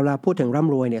ศแต่เวลาพูดถึงร่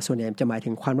ำรวยเนี่ยส่วนใหญ่จะหมา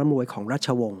ยถึงความร่ำรวยของราช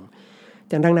วงศ์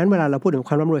ดังนั้นเวลาเราพูดถึง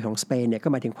ความร่ำรวยของสเปนเนี่ยก็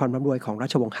หมายถึงความร่ำรวยของรา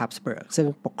ชวงศ์ฮับสเบิร์กซึ่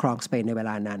งปกครองสเปนในเ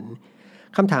วลานั้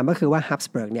นคำถามก็คือว่าฮับส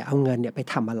เบิร์กเนี่ยเอาเงินเนี่ยไ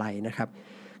ปทำอะไรนะครั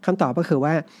บคำตอบก็คื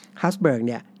อว่าฮับสเบิร์ก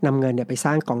เนี่ยนำเงินเนี่ยไป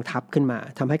สร้างกองทัพขึ้นม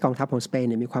าทำให้กองทัพของสเป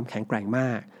นเนี่ยมีความแข็งแกร่งม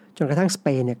ากจนกระทั่งสเป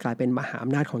นเนี่ยกลายเป็นมหาอ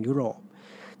ำนาจของยุโรป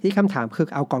ที่คำถามคื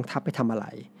อเอากองทัพไปทำอะไร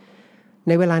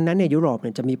ในเวลานั้นเนี่ยยุโรปเนี่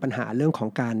ยจะมีปัญหาเรื่องขอ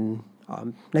งการ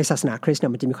ในศาสนาคริสต์เนี่ย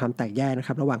มันจะมีความแตกแยกน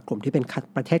ะครับระหว่างกลุ่มที่เป็น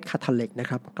ประเทศคาทอลิกน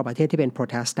ะครับกับประเทศที่เป็นโปร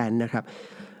เตสแตนต์นะครับ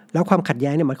แล้วความขัดแ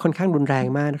ย้งเนี่ยมันค่อนข้างรุนแร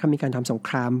งมากนะครับมีการทำสงค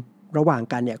รามระหว่าง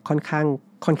กันเนี่ยค่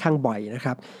อนข้างบ่อยนะ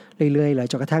ครับเรื่อยๆเลย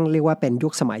จนกระทั่งเรียกว่าเป็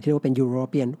นยุคสมัยที่เรียกว่าเป็น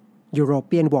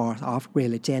European Wars of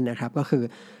Religion นะครับก็คื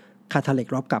อคาท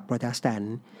อลิกรบกับโปรเตสแตน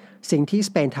ต์สิ่งที่ส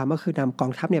เปนทำก็คือนำ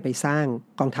กองทัพเนี่ยไปสร้าง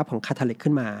กองทัพของคาทอลิก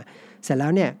ขึ้นมาเสร็จแล้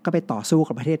วเนี่ยก็ไปต่อสู้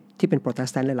กับประเทศที่เป็นโปรเ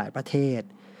ตสแตนต์หลายๆประเทศ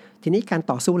ทีนี้การ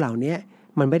ต่อสู้เหล่านี้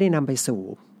มันไม่ได้นำไ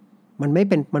ปสู่มั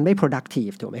นไม่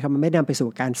productive ถูกไหมครับมันไม่นำไป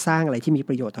สู่การสร้างอะไรที่มี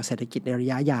ประโยชน์ต่อเศรษฐกิจในร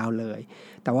ะยะยาวเล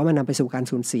ยแต่ว่ามันนำไปสู่การ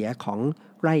สูญเสียของ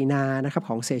ไร่นานะครับข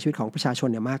องเสียชีวิตของประชาช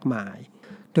นเนี่ยมากมาย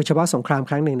โดยเฉพาะสงคราม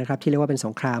ครั้งหนึ่งนะครับที่เรียกว่าเป็นส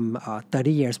งคราม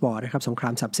30 years war นะครับสงคร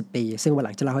าม30 ปีซึ่งวันห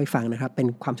ลังจะเล่าให้ฟังนะครับเป็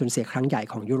นความสูญเสียครั้งใ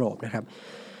หญ่ของยุโรปนะครั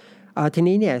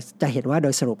บทีนี้เนี่ยจะเห็นว่าโด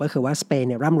ยสรุปก็คือว่าสเปนเ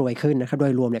นี่ยร่ำรวยขึ้นนะครับโด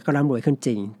ยรวมเนี่ยก็ร่ำรวยขึ้นจ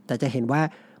ริงแต่จะเห็นว่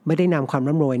าไม่ได้นำควา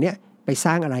มร่ำรวยเนี่ยไป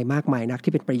สร้างอะไรมากมายนัก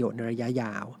ที่เป็นประโยชน์ในระยะย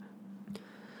าว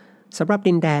สำหรับ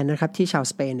ดินแดนนะครับที่ชาว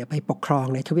สเปนเนี่ยไปปกค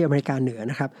รองในทวีปอเมริกาเหนื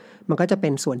อนะครับมันก็จะเป็น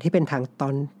ส่วนที่เป็นทางตอ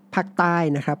นภาค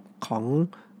ใต้นะครับของ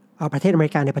ประเทศอเ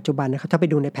มริกาในปัจจุบันนะครับถ้าไป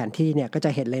ดูในแผนที่เนี่ยก็จ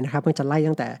ะเห็นเลยนะครับมันจะไล่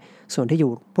ตั้งแต่ส่วนที่อยู่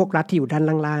พวกรัฐที่อยู่ด้า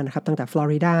นล่างๆนะครับตั้งแต่ฟลอ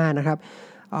ริดานะครับ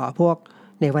พว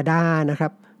กเนวาดานะครั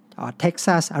บ เท็ก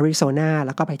ซัสอาริโซน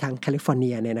าแล้วก็ไปทางแคลิฟอร์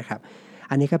เนียเนี่ยนะครั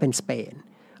บอันนี้ก็เป็นสเป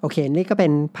นโอเคนี่ก็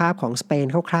เป็นภาพของสเ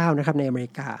ปนคร่าวๆนะครับในอเ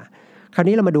มริกาครา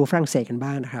วนี้เรามาดูฝรั่งเศสกันบ้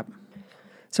างนะครับ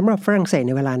สำหรับฝรั่งเศส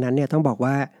ในเวลานั้นเนี่ยต้องบอก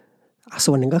ว่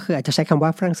าส่วนหนึ่งก็คืออาจจะใช้ค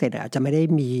ำว่าฝรั่งเศสอาจจะไม่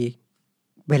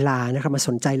ได้มีเวลานะครับมาส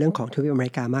นใจเรื่องของทวีปอเ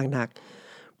มริกามากนั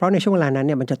กเพราะในช่วงเวลานั้น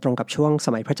เนี่ยมันจะตรงกับช่วง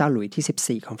สมัยพระเจ้าหลุ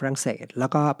ยส์ที่14ของฝรั่งเศสแล้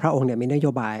วก็พระองค์เนี่ยมีน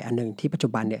โยบายอันหนึ่งที่ปั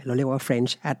จจุบันเนี่ยเราเรียกว่า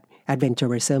French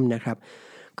Adventurism นะครับ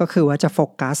ก็คือว่าจะโฟ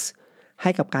กัสใ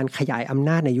ห้กับการขยายอำ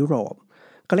นาจในยุโรป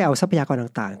ก็เลยเอาทรัพยากร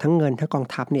ต่างๆทั้งเงินทั้งกอง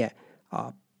ทัพเนี่ย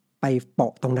ไปโป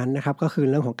ะตรงนั้นนะครับก็คื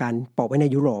อเรื่องของการโปะไว้ใ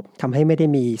นยุโรปทำให้ไม่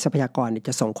ได้มีทรัพยากรจ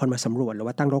ะส่งคนมาสำรวจหรื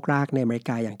อว่าตั้งรกรากในอเมริ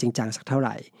กาอย่างจริงจังสักเท่าไ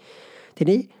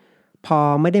หร่ทีนี้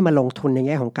พอไม่ได้มาลงทุนในแ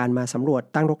ง่ของการมาสำรว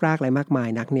จตั้งรกรากอะไรมากม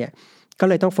ายนักเนี่ยก็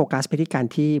เลยต้องโฟกัสไปที่การ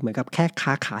ที่เหมือนกับ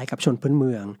แค่ค้าขายกับชนพื้น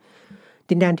เมือ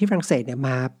งดินแดนที่ฝรั่งเศสเนี่ยม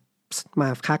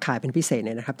าค้าขายเป็นพิเศษ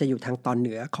เนี่ยนะครับจะอยู่ทางตอนเ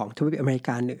หนือของทวีปอเมริ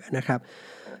กาเหนือนะครั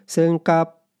บซึ่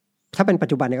งก็ถ้าเป็นปั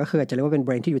จจุบันเนี่ยก็คืออาจจะเรียกว่าเป็นบ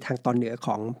ริเวณที่อยู่ทางตอนเหนือข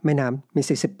องแม่น้ำมิ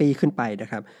สซิสซิปปีขึ้นไปน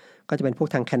ะครับก็จะเป็นพวก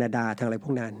ทางแคนาดาทางอะไรพว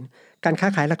กนั้นการค้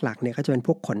าขายหลักๆเนี่ยก็จะเป็น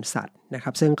พวกขนสัตว์นะ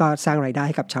ครับซึ่งก็สร้างราย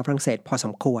ได้ให้กับชาวฝรั่งเศสพอ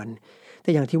สมควรแ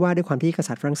ต่อย่างที่ว่าด้วยความที่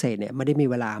กษัตริย์ฝรั่งเศสเนี่ยไม่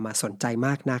ได้มีเวลามาสนใจม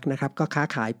ากนักนะครับก็ค้า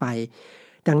ขายไ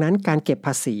ปดังนั้นการเก็บภ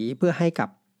าษีเพื่อให้กับ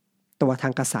ตัวท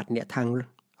างกษัตริย์เนี่ยท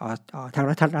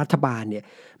างรัฐบาลเนี่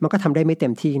ยมันก็ทำได้ไม่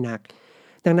เต็มที่นัก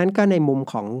ดังนั้นก็ในมุม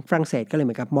ของฝรั่งเศสก็เลยเห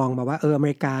มือนกับมองมาว่าอเม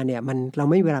ริกาเนี่ยเรา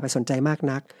ไม่มีเวลาไปสนใจมาก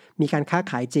นักมีการค้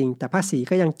าขายจริงแต่ภ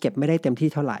าษีก็ยังเก็บไม่ได้เต็ม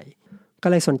ที่เท่าไ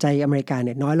หร่ก็เลยสนใจอเมริกาเ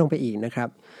นี่ยน้อยลงไปอีกนะครั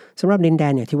บสำหรับดินแด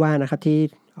นอย่างที่ว่านะครับ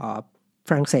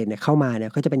ที่ฝรั่งเศสเนี่ยเข้ามาเนี่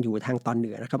ยก็จะเป็นอยู่ทางตอนเ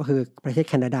หนือนะครับก็คือประเท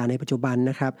ศแคนาดาในปัจจุบั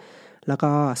นนะครับแล้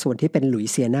วก็ส่วนที่เป็นหลุย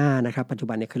เซียนานะครับปั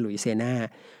จจุบันเนี่ยคือหลุยเซียนา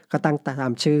ก็ตั้ง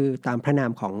ตามชื่อตามพระน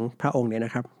ามของพระองค์เนี่ยน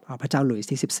ะครับพระเจ้าหลุยส์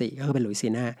ที่14ก็คือเป็นหลุยเซี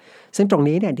ยนาซึ่งตรง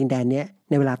นี้เนี่ยดินแดนเนี้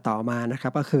ยในเวลาต่อมานะ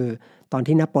ครับก็คือตอน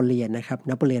ที่นโปเลียนนะครั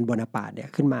บนโปเลียนโบนาปาร์ตเนี่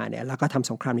ยขึ้นมาเนี่ยแล้วก็ทำ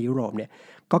สงครามในยุโรปเนี่ย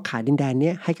ก็ขายดินแด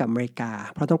นนี้ให้กับอเมริก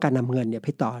าเพราะต้องการนำเงินเนี่ยไป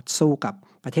ต่อสู้กั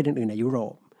บประเทศอื่นๆในยุโร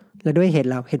ปและด้วยเห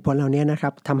ตุผลเหล่านี้นะ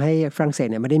ครับทำให้ฝรั่งเศ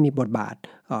สเนี่ยไม่ได้มีบทบา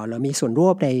ทหรือมีส่ว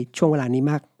นร่วมในช่วงเวลานี้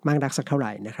มากนักสักเท่าไ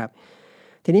หร่นะครั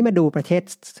บทีนี้มาดูประเทศ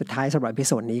สุดท้ายสำหรับเอพิโ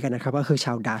ซดนี้กันนะครับก็คือช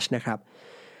าวดัชนะครั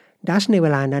บดัชในเว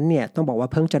ลานั้นเนี่ยต้องบอกว่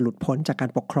าเพิ่งจะหลุดพ้นจากกา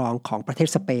รปกครองของประเทศ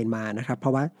สเปนมานะครับเพรา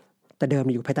ะว่าแต่เดิ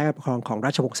มอยู่ภายใต้การปกครองของร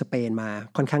าชวงศ์สเปนมา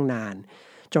ค่อนข้างนา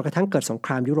นจนกระทั่งเกิดสง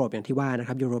ครามยุโรปอย่างที่ว่านะ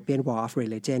ครับ European War of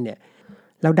Religion เนี่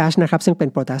ยแล้วดัชนะครับซึ่งเป็น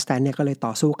โปรเตสแตนต์เนี่ยก็เล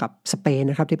ยต่อสู้กับสเปน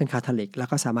นะครับที่เป็นคาทอลิกแล้ว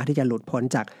ก็สามารถที่จะหลุดพ้น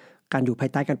จากการอยู่ภา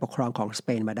ยใต้การปกครองของสเ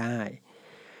ปนมา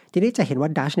ได้ทีนี้จะเห็นว่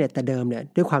าดัชเนี่ยแต่เดิมเนี่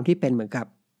ยด้วยความที่เป็นเหมือนกั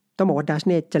บต้องบอกว่าดัช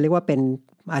เนี่ยจะเรียกว่าเป็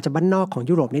นอาจจะบ้านนอกของ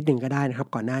ยุโรปนิดนึงก็ได้นะครับ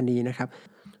ก่อนหน้านี้นะครั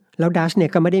บแล้วดัชเนี่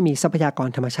ยก็ไม่ได้มีทรัพยาก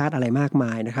รธรรมชาติอะไรมาก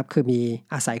มายนะครับคือมี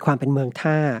อาศัยความเป็นเมือง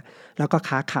ท่าแล้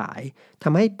วก็ค้าขายท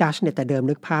ำให้ดัชเนี่ยแต่เดิ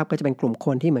มนึกภาพก็จะเป็นกลุ่ม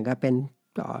คนที่เหมือนกับเป็น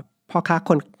พ่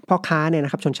อค้าเนี่ยน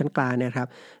ะครับชนชั้นกลางเนี่ยครับ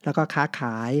แล้วก็ค้าข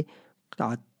าย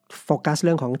โฟกัสเ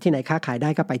รื่องของที่ไหนค้าขาย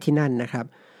ได้ก็ไปที่นั่นนะครับ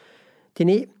ที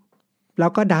นี้แล้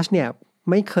วก็ดัชเนี่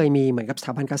ยไม่เคยมีเหมือนกับสถ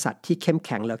าบันกษัตริย์ที่เข้มแ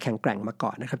ข็งหรือแข็งแกร่งมาก่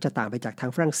อนนะครับจะต่างไปจากท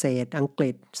างฝรั่งเศสอังก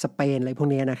ฤษสเปนอะไรพว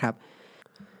กนี้นะครับ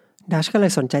ดัชก็เลย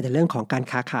สนใจแต่เรื่องของกา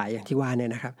รค้าขายอย่างที่ว่าเนี่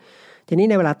ยนะครับทีนี้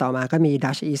ในเวลาต่อมาก็มี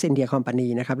Dutch East India Company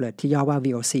นะครับหรือที่ย่อว่า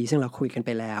VOC ซึ่งเราคุยกันไ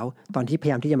ปแล้วตอนที่พ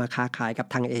ยายามที่จะมาค้าขายกั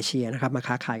บทางเอเชียนะครับมา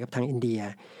ค้าขายกับทางอินเดี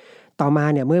ยต่อ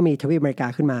มาเนี่ยเมื่อมีทวีปอเมริก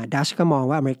าขึ้นมาดัชก็มอ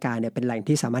งว่าอเมริกาเนี่ยเป็นแหล่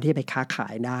งที่สามารถที่จะไปค้า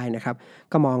ขายได้นะครับ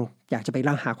ก็มองอยากจะไ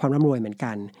ปหาความร่ำรวยเหมือ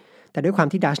นกันแต่ด้วยควา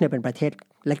มที่ดัชเนี่ยเป็นประเทศ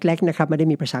เล็กๆนะครับไม่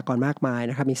ได้มีประชากรมากมาย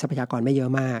นะครับมีทรัพยากรไม่เยอ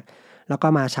ะมากแล้ว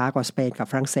ก็มาช้ากว่าสเปนกับ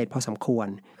ฝรั่งเศสพอสมคว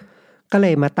รก็เ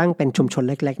ลยมาตั้งเป็นชุมช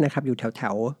นเล็กๆนะครับอยู่แถ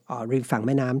วริมฝั่ง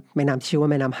แม่น้ำที่ชื่อว่า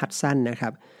แม่น้ำฮัดสันนะ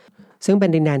ครับซึ่ง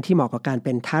เป็นดินแดนที่เหมาะกับการ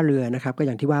เป็นท่าเรือนะครับก็อ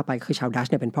ย่างที่ว่าไปคือชาวดั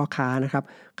ชเนี่ยเป็นพ่อค้านะครับ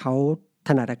เข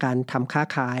าถนัดการทำค้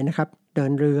าขายนะครับ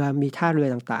เดินเรือมีท่าเรื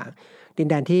อต่างๆดิ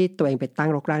นแดนที่ตัวเองไปตั้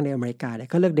งรกรากในอเมริกาเนี่ย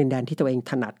ก็เลือกดินแดนที่ตัวเอง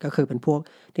ถนัดก็คือเป็นพวก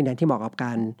ดินแดนที่เหมาะกั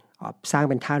บการสร้า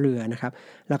งเป็นท่าเรือนะครับ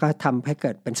แล้วก็ทำให้เกิ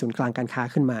ดเป็นศูนย์กลางการค้า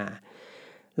ขึ้นมา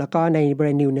แล้วก็ในบริเ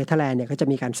วณนิวเนเธอร์แลนด์เนี่ยก็จะ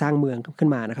มีการสร้างเมืองขึ้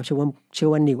นมานะครับชื่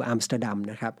อว่านิวอัมสเตอร์ดั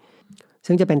มนะครั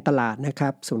บซึ่งจะเป็นตลาดนะค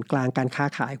รับศูนย์กลางการค้า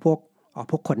ขายพ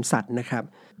วกขนสัตว์นะครั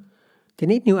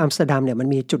บทีนี้นิวอัมสเตอร์ดัมเนี่ยมั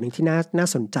นมีจุดหนึ่งที่น่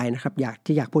าสนใจนะครั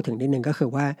บอยากพูดถึงนิดนึงก็คือ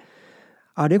ว่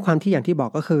าด้วยความที่อย่างที่บอ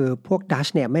กก็คือพวกดัช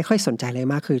เนี่ยไม่ค่อยสนใจอะไร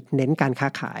มากคือเน้นการค้า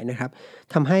ขายนะครั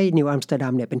บทำให้นิวอัมสเตอร์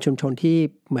ดัมเนี่ยเป็นชุมชนที่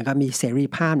เหมือนกับมีเ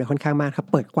สรีภาพเนี่ยค่อนข้างมากครับ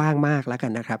เปิดกว้างมากแล้ว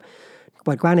กันนะครับเ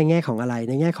ปิดกว้างในแง่ของอะไร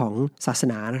ในแง่ของศา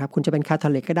สนานะครับคุณจะเป็นคาทอ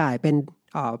ลิกก็ได้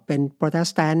เป็นโปรเ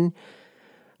ตสแต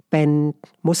นต์เป็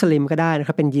นมุสลิมก็ได้นะ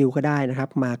ครับเป็นยิวก็ได้นะ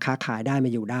ครับมาค้าขายได้ม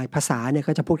าอยู่ได้ภาษาเนี่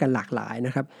ยก็จะพูดกันหลากหลายน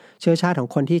ะครับเชื้อชาติขอ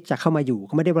งคนที่จะเข้ามาอยู่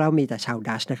ก็ไม่ได้ว่ามีแต่ชา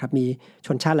วดัชนะครับมี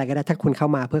ชนชาติอะไรก็ได้ถ้าคุณเข้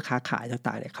ามาเพื่อค้าขาย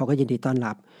ต่างๆเนี่ยเขาก็ยินดีต้อนรั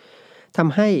บ ท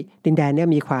ำให้ดินแดนเนี่ย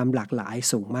มีความหลากหลาย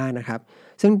สูงมากนะครับ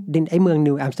ซึ่งเมือง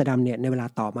นิวอัมสเตอร์ดัมเนี่ยในเวลา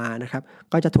ต่อมานะครับ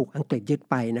ก็จะถูกอังกฤษยึด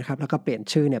ไปนะครับแล้วก็เปลี่ยน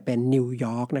ชื่อเนี่ยเป็นนิวย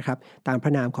อร์กนะครับตามพร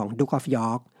ะนามของดุ๊กออฟยอ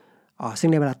ร์กซึ่ง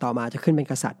ในเวลาต่อมาจะขึ้นเป็น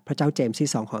กษัตริย์พระเจ้าเจมส์ที่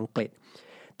2ของอังกฤษ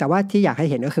แต่ว่าที่อยากให้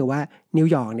เห็นก็คือว่านิว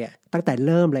ยอร์กเนี่ยตั้งแต่เ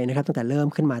ริ่มเลยนะครับตั้งแต่เริ่ม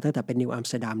ขึ้นมาตั้งแต่เป็นนิวอัมส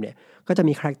เตอร์ดัมเนี่ยก็จะ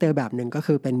มีคาแรคเตอร์แบบหนึ่งก็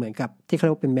คือเป็นเหมือนกับที่เขาเ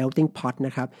รียกว่าเป็น melting pot น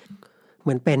ะครับเห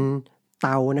มือนเป็นเต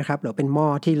านะครับหรือเป็นหม้อ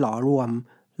ที่หลอม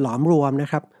รวมนะ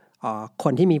ครับค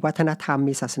นที่มีวัฒนธรรม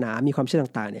มีศาสนามีความเชื่อ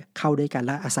ต่างๆเนี่ยเข้าด้วยกันแ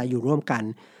ละอาศัยอยู่ร่วมกัน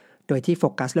โดยที่โฟ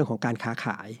กัสเรื่องของการค้าข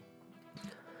าย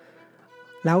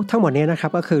แล้วทั้งหมดนี้นะครั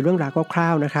บก็คือเรื่องราวคร่า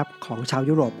วๆนะครับของชาว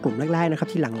ยุโรปกลุ่มแรกๆนะครับ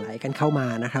ที่หลั่งไหลกันเข้ามา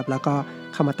นะครับแล้วก็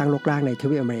เข้ามาตั้งรกรากในท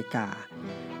วีปอเมริกา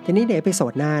ทีนี้ในเอพิโซ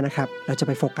ดหน้านะครับเราจะไ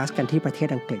ปโฟกัสกันที่ประเทศ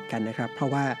อังกฤษกันนะครับเพราะ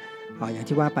ว่าอย่าง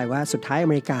ที่ว่าไปว่าสุดท้ายอ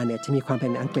เมริกาเนี่ยจะมีความเป็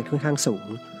นอังกฤษค่อนข้างสูง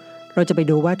เราจะไป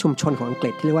ดูว่าชุมชนของอังกฤ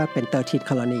ษที่เรียกว่าเป็น13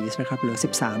 colonies นะครับหรือ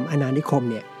13อาณานิคม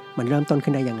เนี่ยมันเริ่มต้น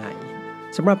ขึ้นได้ยังไง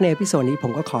สำหรับในเอพิโซดนี้ผ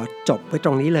มก็ขอจบไว้ต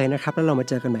รงนี้เลยนะครับแล้วเรามา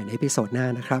เจอกันใหม่ในเอพิโซดหน้า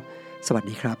นะครับสวัส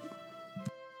ดีครับ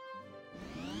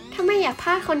ถ้าไม่อยากพ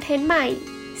ลาดคอนเทนต์ใหม่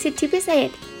สิทธิพิเศษ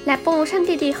และโปรโมชั่น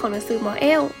ดีๆของหนังสือหมอเอ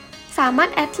ลสามารถ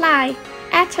แอดไลน์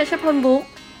@chachapolbook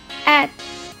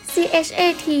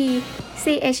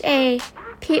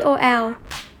 @CHATCHAPOL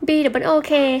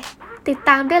BOOK ติดต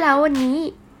ามได้แล้ววันนี้